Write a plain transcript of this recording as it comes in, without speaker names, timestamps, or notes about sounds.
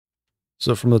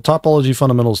So from the Topology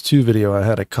Fundamentals 2 video, I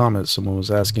had a comment. Someone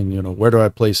was asking, where do I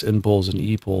place N poles and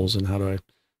E poles and how do I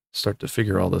start to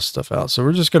figure all this stuff out? So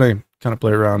we're just going to kind of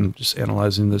play around just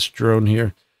analyzing this drone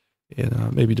here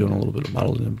and maybe doing a little bit of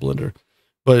modeling in Blender.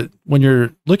 But when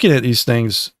you're looking at these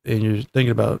things and you're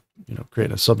thinking about,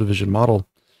 creating a subdivision model,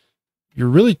 you're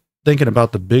really thinking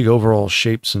about the big overall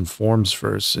shapes and forms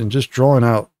first and just drawing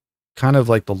out kind of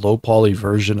like the low poly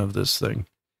version of this thing.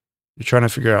 You're trying to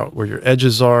figure out where your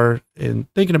edges are and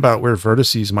thinking about where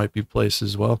vertices might be placed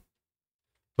as well.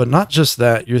 But not just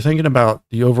that, you're thinking about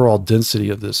the overall density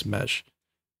of this mesh.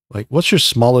 Like what's your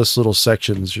smallest little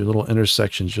sections, your little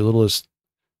intersections, your littlest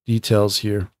details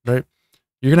here, right?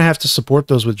 You're going to have to support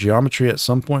those with geometry at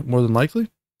some point, more than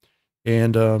likely.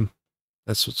 And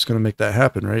that's what's going to make that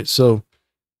happen, right? So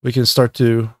we can start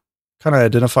to kind of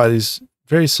identify these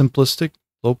very simplistic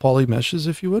low poly meshes,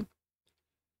 if you would.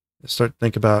 Start to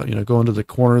think about, going to the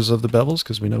corners of the bevels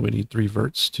because we know we need 3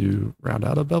 verts to round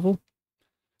out a bevel,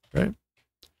 right?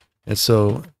 And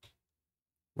so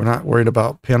we're not worried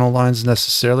about panel lines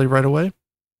necessarily right away.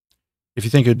 If you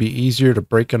think it'd be easier to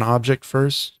break an object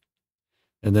first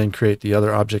and then create the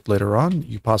other object later on,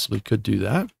 you possibly could do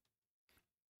that.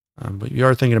 But you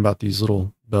are thinking about these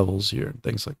little bevels here and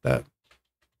things like that.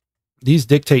 These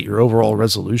dictate your overall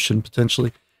resolution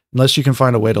potentially, unless you can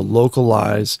find a way to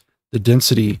localize the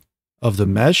density of the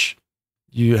mesh.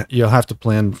 You'll have to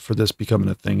plan for this becoming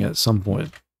a thing at some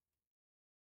point.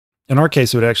 In our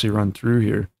case, it would actually run through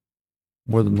here,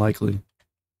 more than likely.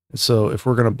 And so if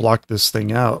we're going to block this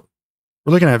thing out,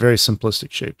 we're looking at very simplistic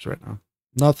shapes right now.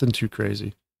 Nothing too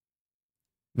crazy.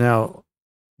 Now,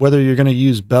 whether you're going to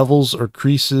use bevels or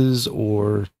creases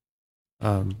or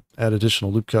add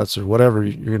additional loop cuts or whatever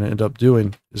you're going to end up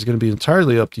doing is going to be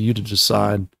entirely up to you to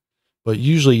decide. But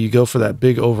usually you go for that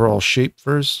big overall shape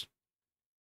first.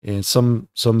 And some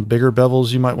bigger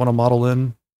bevels you might want to model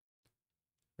in,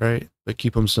 right? But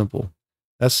keep them simple.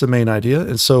 That's the main idea.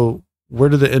 And so where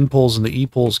do the N poles and the E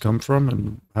poles come from?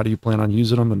 And how do you plan on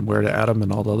using them and where to add them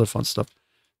and all the other fun stuff?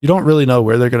 You don't really know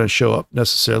where they're going to show up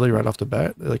necessarily right off the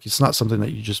bat. Like it's not something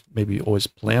that you just maybe always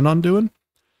plan on doing,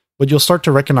 but you'll start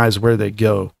to recognize where they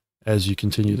go as you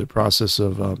continue the process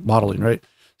of modeling, right?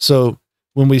 So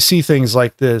when we see things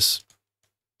like this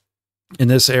in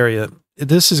this area,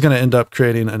 this is going to end up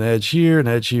creating an edge here, an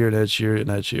edge here, an edge here, an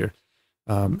edge here.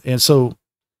 And so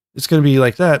it's going to be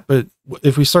like that. But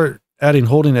if we start adding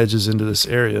holding edges into this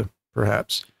area,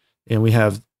 perhaps, and we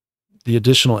have the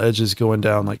additional edges going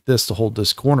down like this to hold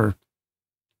this corner,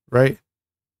 right?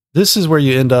 This is where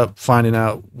you end up finding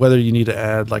out whether you need to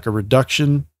add like a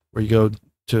reduction where you go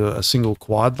to a single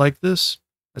quad like this.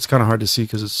 It's kind of hard to see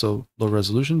because it's so low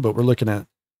resolution, but we're looking at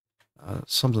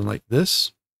something like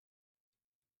this,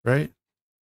 right?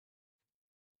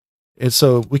 And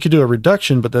so we could do a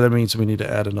reduction, but then that means we need to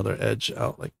add another edge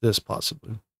out like this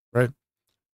possibly, right?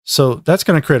 So that's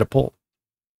going to create a pole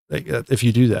if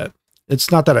you do that. It's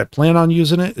not that I plan on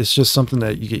using it. It's just something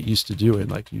that you get used to doing.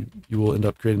 Like you will end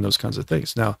up creating those kinds of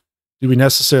things. Now, do we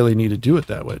necessarily need to do it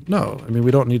that way? No. I mean,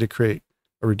 we don't need to create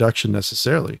a reduction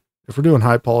necessarily. If we're doing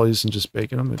high polys and just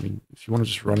baking them, I mean, if you want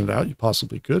to just run it out, you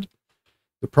possibly could.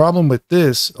 The problem with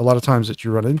this, a lot of times that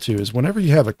you run into is whenever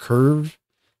you have a curve,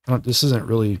 this isn't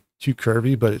really too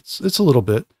curvy, but it's a little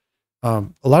bit. A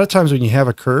lot of times when you have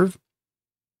a curve,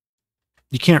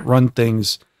 you can't run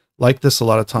things like this a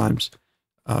lot of times.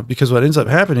 Because what ends up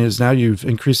happening is now you've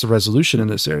increased the resolution in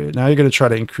this area. Now you're going to try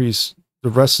to increase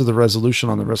the rest of the resolution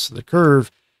on the rest of the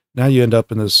curve. Now you end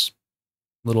up in this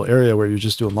little area where you're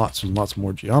just doing lots and lots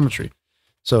more geometry.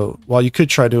 So while you could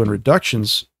try doing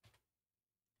reductions,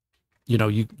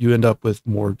 you end up with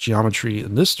more geometry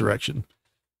in this direction.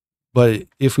 But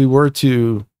if we were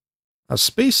to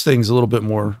space things a little bit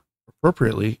more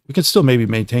appropriately, we could still maybe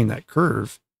maintain that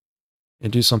curve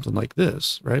and do something like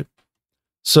this, right?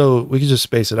 So we can just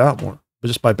space it out more, but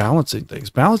just by balancing things.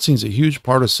 Balancing is a huge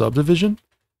part of subdivision,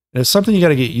 and it's something you got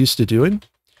to get used to doing.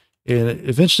 And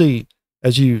eventually,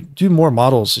 as you do more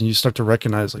models and you start to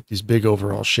recognize like these big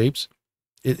overall shapes,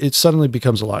 it suddenly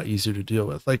becomes a lot easier to deal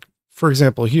with. Like, for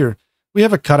example, here, we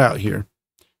have a cutout here,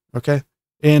 okay?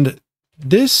 And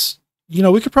this,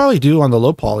 we could probably do on the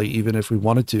low poly even if we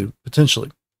wanted to,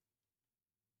 potentially.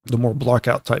 The more block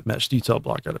out type mesh, detail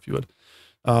block out if you would.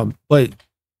 But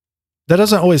that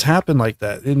doesn't always happen like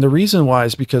that. And the reason why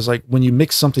is because like when you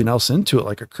mix something else into it,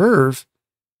 like a curve,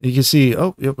 you can see,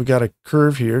 oh, yep, we got a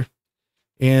curve here.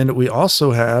 And we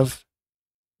also have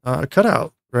a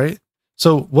cutout, right?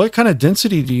 So what kind of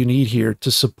density do you need here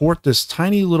to support this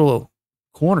tiny little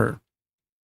corner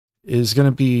is going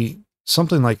to be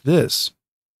something like this,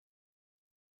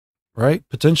 right?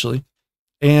 Potentially.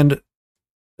 And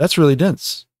That's really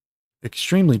dense,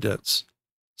 extremely dense.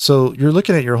 So you're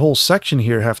looking at your whole section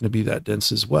here having to be that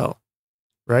dense as well,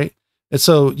 right? And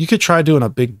so you could try doing a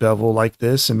big bevel like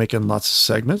this and making lots of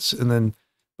segments, and then,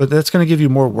 but that's going to give you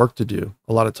more work to do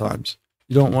a lot of times.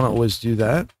 You don't want to always do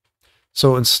that.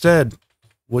 So instead,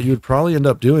 what you would probably end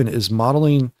up doing is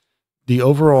modeling the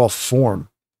overall form,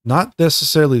 not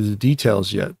necessarily the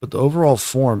details yet, but the overall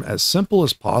form as simple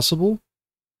as possible,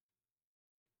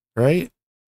 right?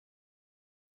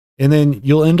 And then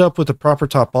you'll end up with the proper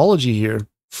topology here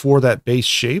for that base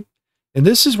shape. And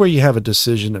this is where you have a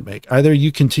decision to make. Either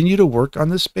you continue to work on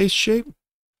this base shape,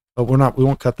 but we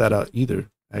won't cut that out either.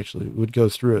 Actually, we would go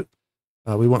through it.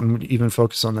 We won't even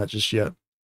focus on that just yet.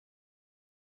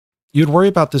 You'd worry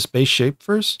about this base shape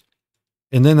first.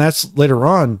 And then that's later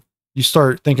on, you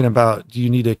start thinking about, do you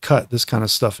need to cut this kind of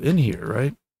stuff in here,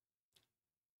 right?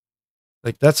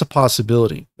 Like that's a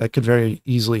possibility that could very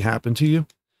easily happen to you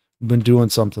when doing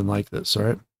something like this, all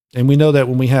right? And we know that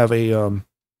when we have a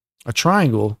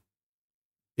triangle,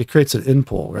 it creates an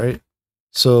end-pole, right?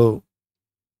 So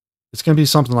it's going to be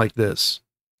something like this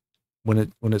when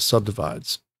it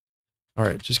subdivides. All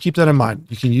right, just keep that in mind.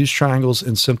 You can use triangles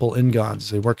and simple n-gons.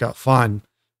 They work out fine,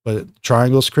 but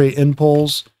triangles create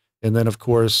end-poles, and then of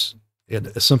course,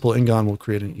 a simple n-gon will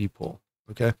create an e-pole,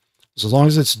 okay? So as long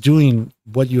as it's doing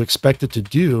what you expect it to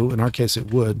do, in our case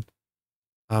it would,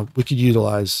 we could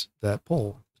utilize that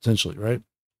pole potentially, right?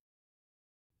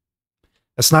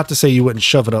 That's not to say you wouldn't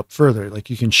shove it up further. Like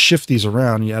you can shift these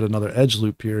around, you add another edge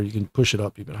loop here, you can push it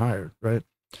up even higher, right?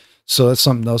 So that's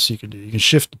something else you can do. You can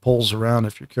shift the poles around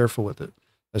if you're careful with it.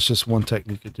 That's just one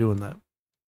technique of doing that.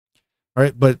 All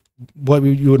right, but what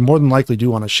you would more than likely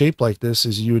do on a shape like this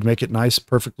is you would make it nice,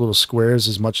 perfect little squares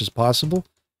as much as possible.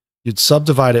 You'd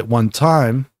subdivide it one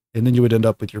time, and then you would end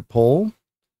up with your pole,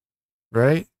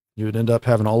 right? You would end up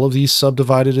having all of these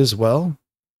subdivided as well,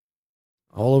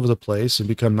 all over the place, and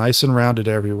become nice and rounded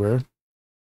everywhere.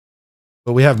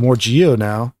 But we have more geo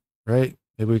now, right?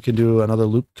 Maybe we can do another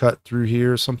loop cut through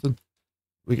here or something.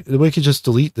 We could just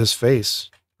delete this face,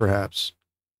 perhaps.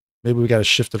 Maybe we got to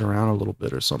shift it around a little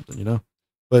bit or something, you know?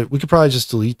 But we could probably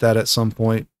just delete that at some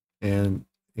point and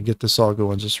get this all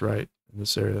going just right in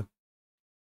this area.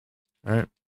 All right.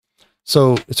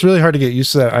 So it's really hard to get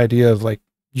used to that idea of like,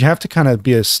 you have to kind of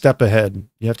be a step ahead.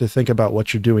 You have to think about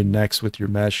what you're doing next with your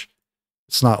mesh.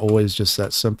 It's not always just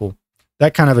that simple.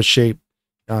 That kind of a shape,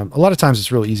 a lot of times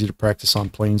it's really easy to practice on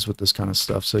planes with this kind of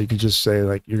stuff. So you can just say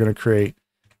like, you're going to create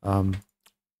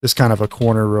this kind of a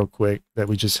corner real quick that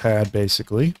we just had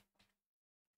basically.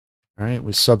 All right,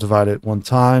 we subdivide it one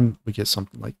time, we get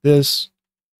something like this.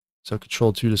 So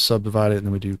Control 2 to subdivide it, and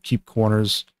then we do keep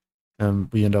corners,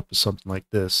 and we end up with something like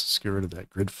this. Let's get rid of that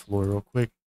grid floor real quick.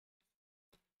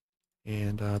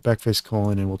 And backface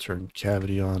colon, and we'll turn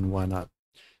cavity on. Why not?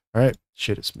 All right,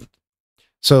 shade it smooth.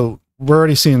 So we're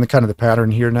already seeing the kind of the pattern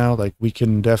here now. Like we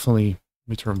can definitely, let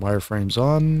me turn wireframes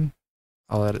on.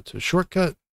 I'll add it to a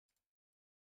shortcut.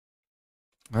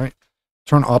 All right.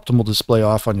 Turn optimal display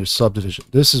off on your subdivision.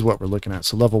 This is what we're looking at.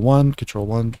 So level 1, Control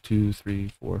 1, 2, 3,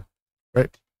 4, right?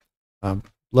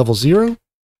 Level 0,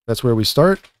 that's where we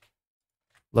start.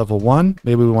 Level 1,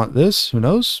 maybe we want this, who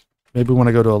knows? Maybe we want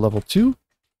to go to a level 2.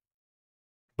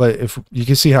 But if you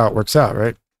can see how it works out,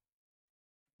 right?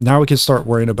 Now we can start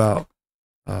worrying about,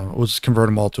 we'll just convert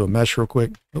them all to a mesh real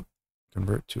quick. Oh,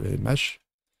 convert to a mesh.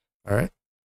 All right.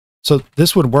 So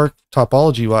this would work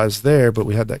topology-wise there, but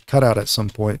we had that cutout at some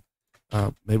point.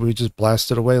 Maybe we just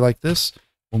blast it away like this.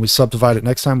 When we subdivide it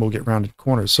next time, we'll get rounded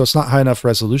corners. So it's not high enough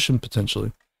resolution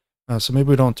potentially. So maybe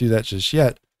we don't do that just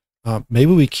yet.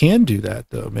 Maybe we can do that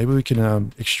though. Maybe we can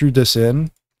extrude this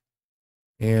in,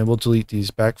 and we'll delete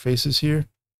these back faces here,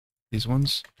 these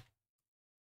ones.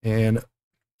 And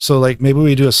so like maybe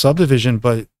we do a subdivision,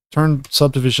 but turn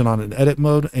subdivision on in edit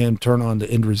mode and turn on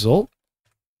the end result.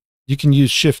 You can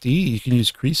use Shift E, you can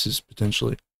use creases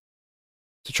potentially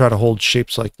to try to hold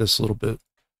shapes like this a little bit,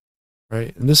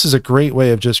 right? And this is a great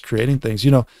way of just creating things. You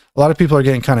know, a lot of people are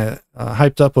getting kind of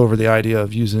hyped up over the idea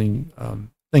of using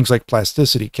things like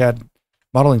plasticity, CAD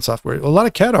modeling software. A lot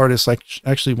of CAD artists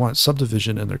actually want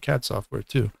subdivision in their CAD software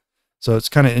too. So it's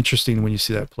kind of interesting when you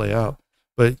see that play out.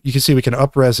 But you can see we can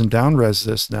up-res and down-res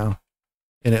this now,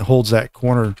 and it holds that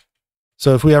corner.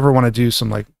 So if we ever want to do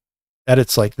some like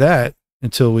edits like that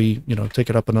until we, you know, take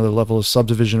it up another level of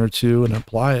subdivision or two and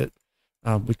apply it,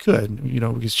 we could, you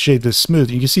know, we could shade this smooth.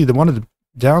 You can see that one of the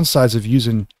downsides of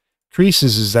using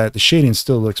creases is that the shading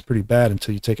still looks pretty bad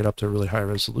until you take it up to a really high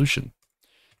resolution.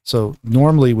 So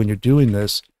normally when you're doing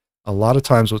this, a lot of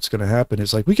times what's going to happen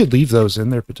is like we could leave those in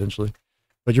there potentially,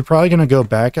 But you're probably going to go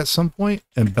back at some point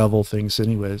and bevel things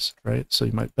anyways, right? So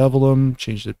you might bevel them,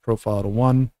 change the profile to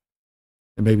 1,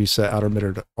 and maybe set outer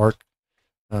emitter to arc,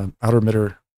 outer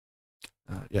emitter,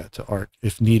 to arc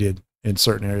if needed in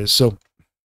certain areas. So,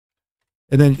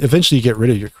 and then eventually you get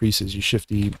rid of your creases. You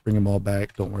Shift E, bring them all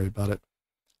back. Don't worry about it.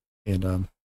 And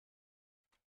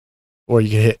or you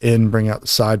can hit N, bring out the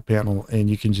side panel, and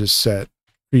you can just set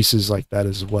creases like that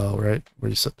as well, right? Where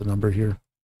you set the number here.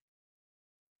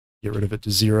 Get rid of it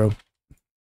to 0.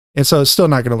 And so it's still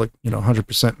not going to look,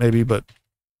 100% maybe, but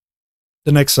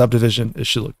the next subdivision, it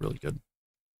should look really good.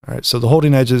 All right, so the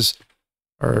holding edges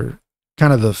are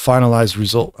kind of the finalized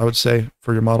result, I would say,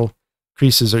 for your model.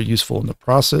 Creases are useful in the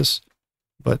process,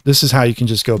 but this is how you can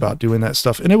just go about doing that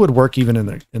stuff. And it would work even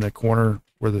in the corner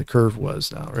where the curve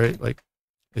was now, right? Like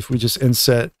if we just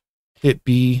inset, hit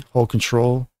B, hold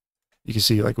control, you can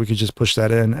see like we could just push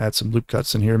that in, add some loop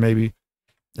cuts in here maybe,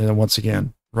 and then once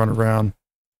again, run around,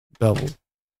 bevel,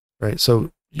 right?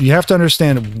 So you have to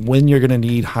understand when you're going to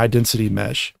need high density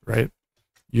mesh, right?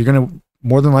 You're going to,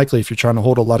 more than likely, if you're trying to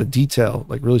hold a lot of detail,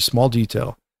 like really small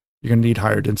detail, you're going to need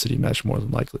higher density mesh more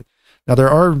than likely. Now there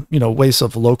are, ways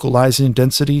of localizing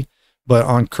density, but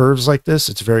on curves like this,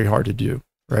 it's very hard to do,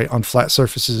 right? On flat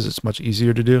surfaces, it's much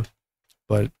easier to do,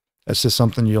 but that's just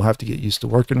something you'll have to get used to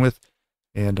working with.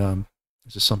 And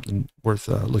it's just something worth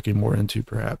looking more into,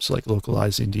 perhaps, like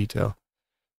localizing detail.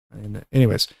 And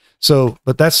anyways, so,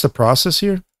 but that's the process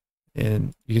here.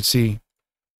 And you can see,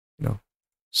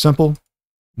 simple,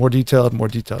 more detailed.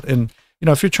 And,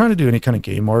 if you're trying to do any kind of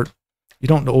game art, you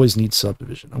don't always need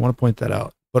subdivision. I want to point that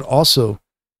out. But also,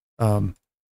 when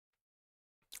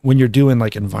you're doing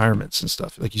like environments and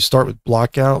stuff, like you start with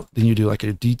block out, then you do like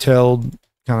a detailed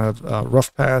kind of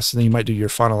rough pass, and then you might do your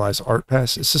finalized art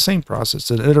pass. It's the same process.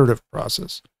 It's an iterative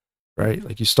process, right?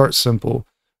 Like you start simple,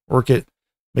 work it,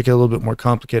 make it a little bit more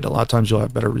complicated. A lot of times you'll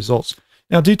have better results.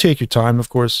 Now, do take your time, of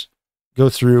course. Go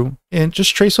through and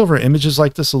just trace over images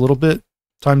like this a little bit,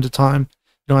 time to time.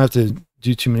 You don't have to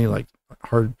do too many like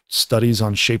hard studies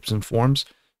on shapes and forms,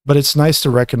 but it's nice to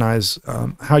recognize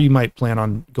how you might plan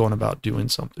on going about doing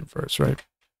something first, right?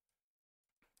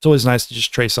 It's always nice to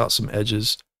just trace out some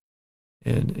edges,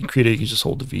 and in Create, you can just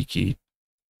hold the V key.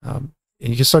 And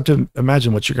you can start to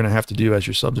imagine what you're going to have to do as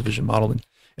your subdivision modeling.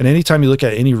 And anytime you look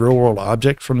at any real world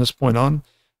object from this point on,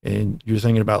 and you're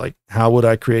thinking about like, how would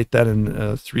I create that in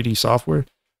 3D software?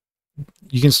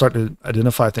 You can start to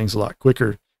identify things a lot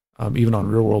quicker, even on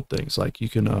real world things. Like you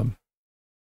can,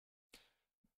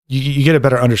 you get a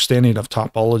better understanding of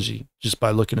topology just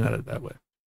by looking at it that way.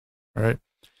 All right.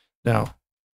 Now,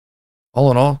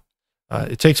 all in all,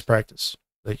 it takes practice.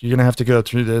 Like you're going to have to go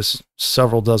through this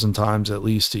several dozen times at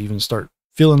least to even start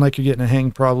feeling like you're getting a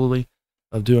hang probably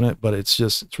of doing it, but it's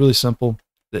really simple.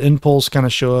 The end poles kind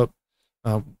of show up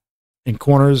in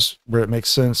corners where it makes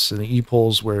sense, and the E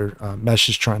poles where mesh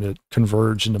is trying to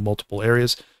converge into multiple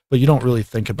areas, but you don't really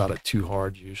think about it too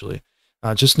hard usually.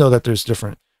 Just know that there's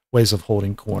different ways of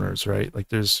holding corners, right? Like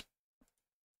there's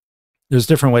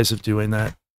different ways of doing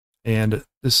that. And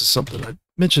this is something I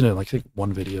mentioned in like, I think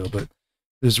one video, but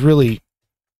there's really,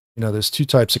 there's two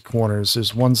types of corners.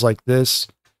 There's ones like this,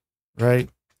 right?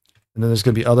 And then there's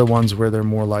going to be other ones where they're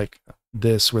more like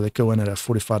this, where they go in at a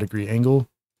 45-degree angle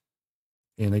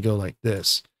and they go like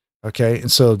this. Okay.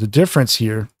 And so the difference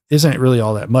here isn't really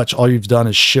all that much. All you've done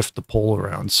is shift the pole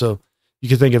around. So you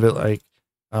can think of it like,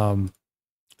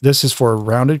 this is for a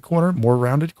rounded corner, more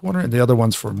rounded corner, and the other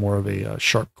one's for more of a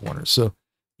sharp corner. So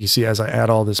you see, as I add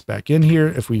all this back in here,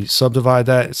 if we subdivide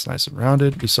that, it's nice and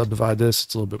rounded. We subdivide this,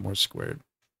 it's a little bit more squared.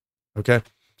 Okay.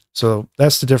 So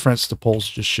that's the difference. The pole's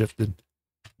just shifted.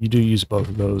 You do use both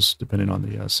of those depending on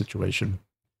the situation.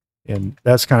 And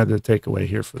that's kind of the takeaway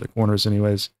here for the corners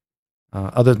anyways.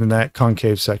 Other than that,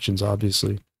 concave sections,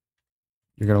 obviously,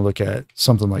 you're going to look at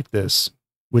something like this,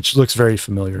 which looks very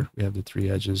familiar. We have the three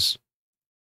edges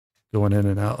going in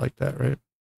and out like that, right?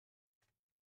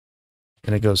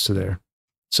 And it goes to there.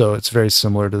 So it's very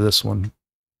similar to this one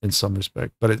in some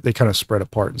respect, but they kind of spread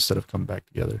apart instead of coming back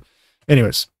together.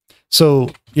 Anyways, so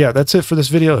yeah, that's it for this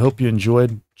video. I hope you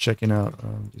enjoyed checking out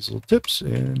these little tips,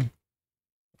 and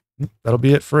that'll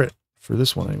be it for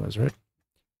this one anyways, right?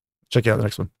 Check out the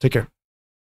next one. Take care.